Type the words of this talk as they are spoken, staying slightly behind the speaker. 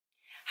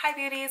Hi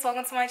beauties,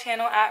 welcome to my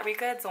channel at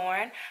Rika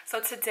Adorn.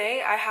 So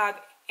today I have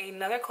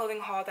another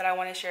clothing haul that I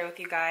want to share with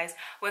you guys.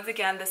 Once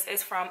again, this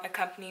is from a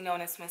company known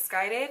as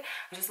Missguided.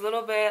 Just a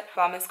little bit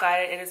about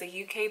Missguided. It is a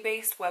UK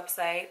based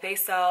website. They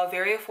sell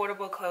very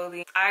affordable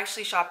clothing. I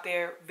actually shop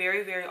there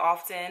very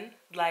often,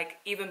 like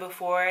even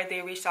before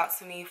they reached out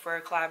to me for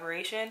a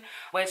collaboration,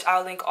 which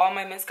I'll link all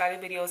my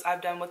Missguided videos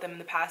I've done with them in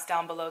the past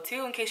down below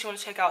too, in case you want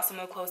to check out some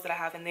of the clothes that I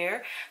have in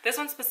there. This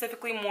one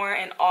specifically more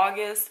in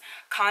August,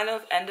 kind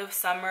of end of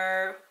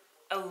summer,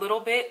 a little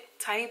bit,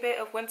 tiny bit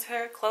of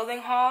winter clothing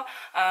haul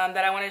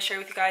that I want to share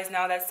with you guys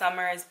now that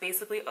summer is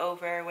basically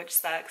over, which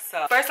sucks.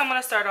 So first I'm going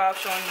to start off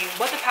showing you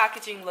what the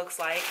packaging looks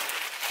like.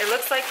 It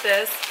looks like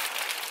this.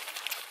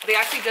 They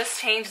actually just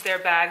changed their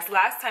bags.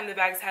 Last time the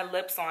bags had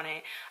lips on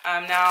it.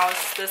 Now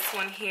it's this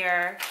one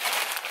here.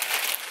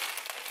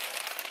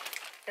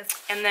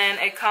 And then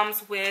it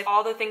comes with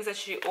all the things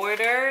that you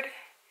ordered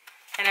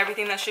and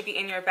everything that should be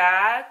in your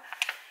bag.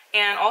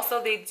 And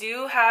also they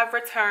do have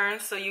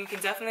returns, so you can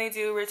definitely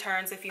do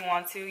returns if you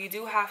want to. You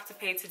do have to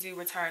pay to do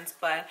returns,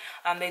 but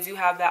they do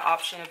have that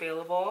option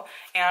available.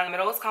 And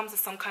it always comes with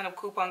some kind of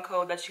coupon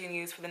code that you can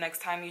use for the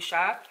next time you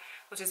shop,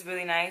 which is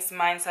really nice.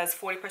 Mine says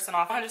 40%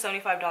 off,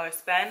 $175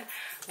 spend,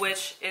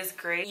 which is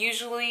great.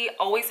 Usually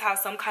always have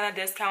some kind of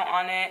discount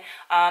on it.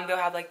 They'll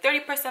have like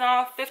 30%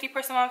 off,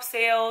 50% off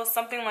sales,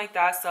 something like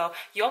that. So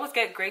you always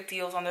get great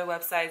deals on their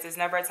websites. There's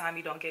never a time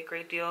you don't get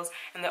great deals.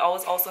 And they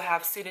always also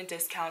have student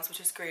discounts, which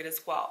is great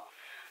as well.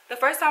 The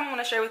first time I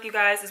want to share with you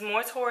guys is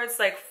more towards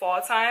like fall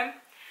time.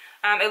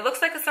 It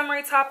looks like a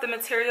summery top. The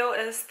material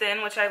is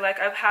thin, which I like.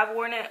 I have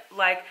worn it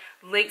like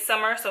late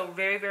summer, so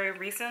very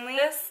recently.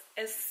 This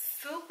is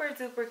super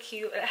duper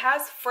cute. It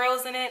has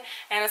frills in it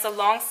and it's a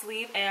long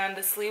sleeve, and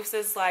the sleeves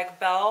is like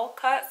bell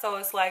cut, so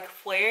it's like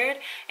flared,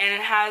 and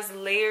it has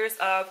layers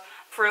of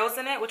frills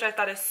in it, which I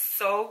thought is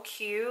so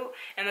cute,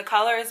 and the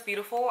color is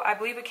beautiful. I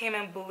believe it came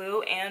in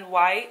blue and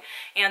white,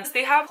 and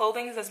they have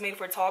clothing that's made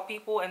for tall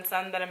people and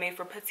some that are made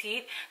for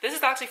petite. This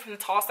is actually from the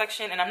tall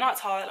section, and I'm not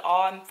tall at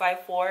all. I'm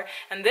 5'4",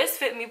 and this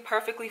fit me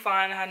perfectly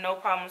fine. I had no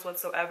problems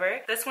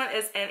whatsoever. This one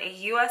is in a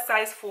US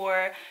size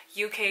 4,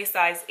 UK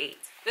size 8.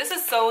 This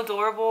is so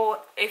adorable.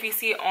 If you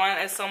see it on,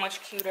 it's so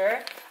much cuter.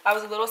 I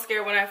was a little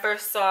scared when I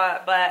first saw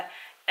it, but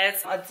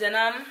it's a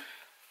denim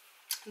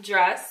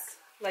dress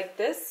like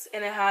this,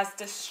 and it has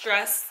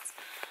distressed,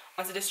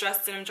 it's a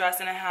distressed denim dress,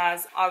 and it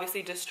has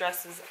obviously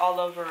distresses all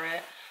over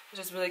it,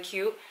 which is really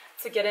cute.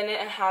 To get in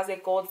it, it has a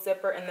gold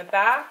zipper in the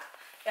back.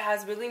 It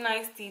has really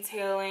nice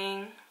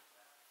detailing,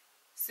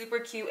 super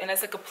cute, and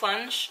it's like a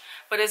plunge,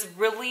 but it's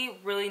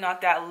really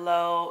not that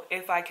low,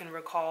 if I can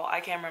recall. I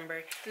can't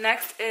remember.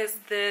 Next is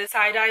this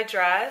tie-dye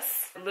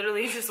dress. I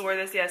literally just wore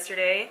this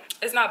yesterday.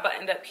 It's not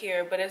buttoned up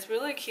here, but it's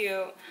really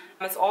cute.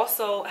 It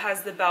also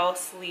has the bell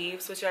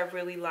sleeves, which I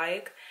really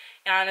like.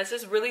 And it's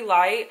just really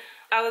light.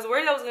 I was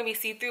worried that was gonna be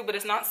see-through, but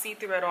it's not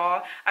see-through at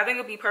all. I think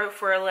it'd be perfect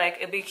for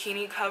like a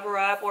bikini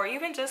cover-up, or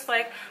even just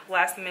like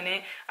last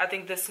minute. I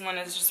think this one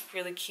is just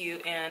really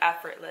cute and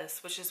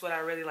effortless, which is what I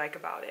really like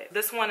about it.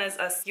 This one is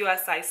a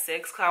US size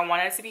 6, because I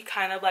wanted it to be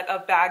kind of like a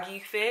baggy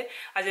fit.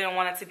 I didn't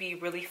want it to be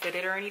really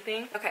fitted or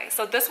anything. Okay,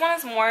 so this one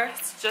is more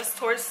just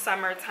towards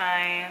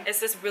summertime. It's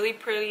this really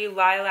pretty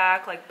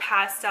lilac, like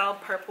pastel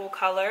purple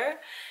color.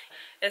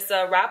 It's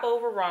a wrap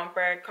over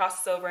romper. It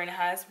crosses over and it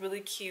has really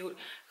cute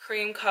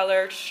cream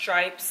colored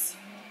stripes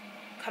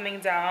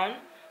coming down,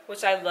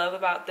 which I love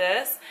about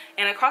this.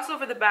 And it crosses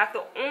over the back.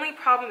 The only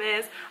problem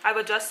is I've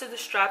adjusted the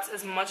straps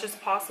as much as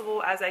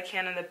possible as I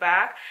can in the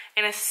back,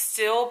 and it's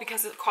still,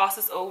 because it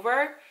crosses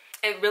over,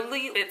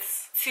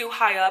 it's too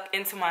high up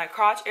into my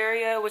crotch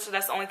area, which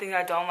that's the only thing that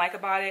I don't like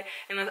about it.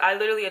 And I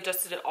literally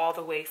adjusted it all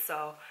the way,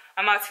 so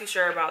I'm not too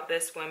sure about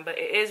this one, but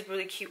it is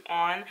really cute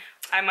on.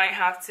 I might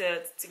have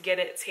to get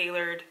it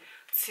tailored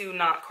to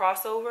not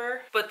cross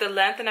over, but the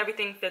length and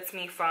everything fits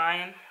me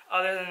fine.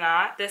 Other than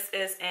that, this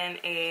is in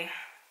a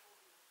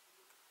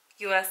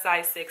US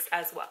size 6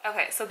 as well.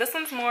 Okay, so this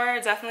one's more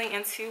definitely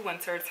into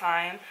winter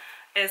time.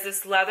 Is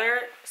this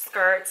leather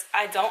skirt.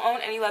 I don't own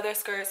any leather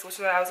skirts, which is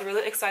why I was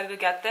really excited to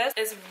get this.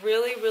 It's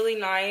really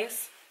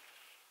nice,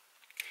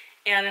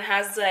 and it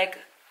has like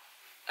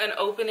an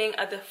opening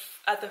at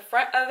the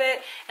front of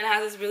it, and it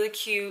has this really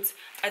cute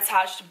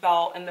attached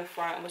belt in the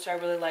front, which I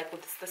really like,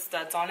 with the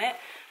studs on it,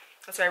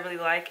 which I really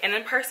like. And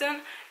in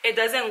person, it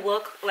doesn't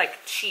look like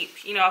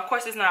cheap. You know, of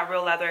course it's not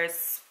real leather,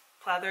 it's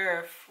pleather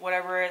or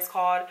whatever it's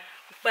called,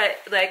 but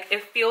like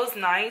it feels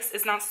nice.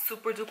 It's not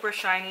super duper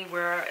shiny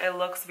where it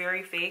looks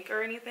very fake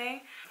or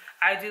anything.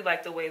 I do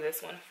like the way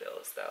this one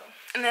feels though.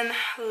 And then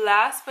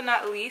last but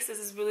not least is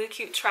this really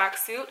cute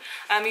tracksuit.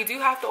 You do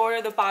have to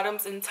order the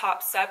bottoms and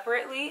tops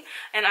separately,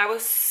 and I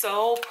was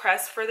so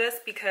pressed for this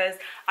because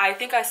I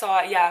think I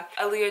saw it, yeah,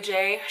 Aaliyah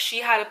J,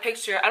 she had a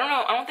picture. I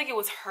don't think it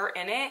was her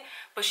in it,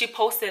 but she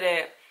posted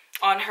it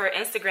on her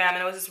Instagram,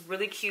 and it was this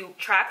really cute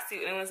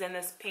tracksuit, and it was in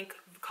this pink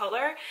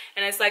color,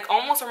 and it's like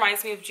almost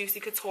reminds me of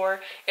Juicy Couture.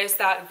 It's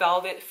that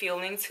velvet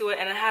feeling to it,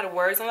 and it had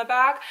words on the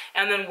back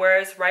and then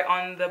words right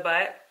on the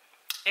butt.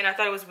 and I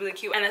thought it was really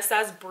cute. And it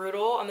says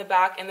brutal on the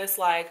back in this,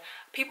 like,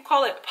 people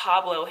call it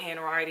Pablo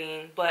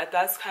handwriting, but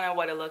that's kind of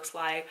what it looks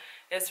like.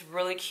 It's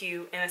really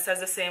cute, and it says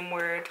the same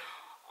word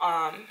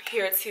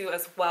here too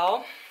as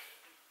well.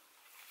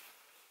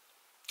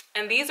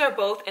 And these are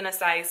both in a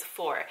size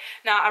 4.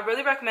 Now, I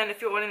really recommend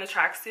if you're ordering the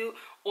tracksuit,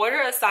 order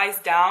a size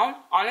down.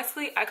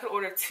 Honestly, I could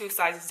order 2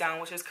 sizes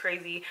down, which is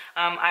crazy.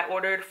 I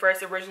ordered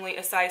first originally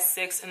a size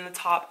 6 in the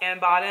top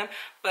and bottom,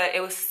 but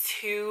it was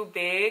too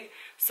big,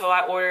 so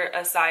I ordered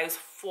a size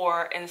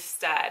 4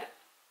 instead.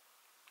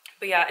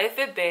 But yeah, it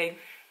fit big.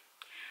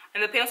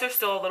 And the pants are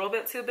still a little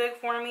bit too big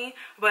for me,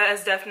 but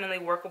it's definitely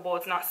workable.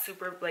 It's not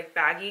super like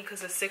baggy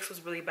because the 6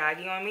 was really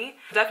baggy on me.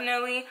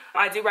 Definitely,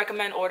 I do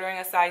recommend ordering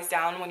a size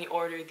down when you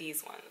order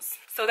these ones.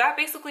 So that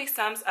basically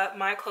sums up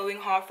my clothing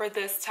haul for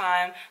this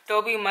time.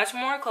 There'll be much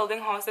more clothing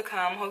hauls to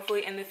come,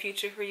 hopefully in the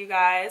future for you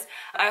guys.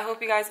 I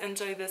hope you guys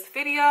enjoyed this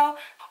video.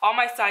 All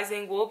my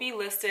sizing will be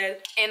listed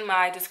in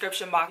my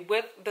description box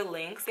with the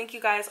links. Thank you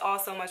guys all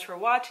so much for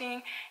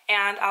watching,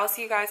 and I'll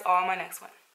see you guys all in my next one.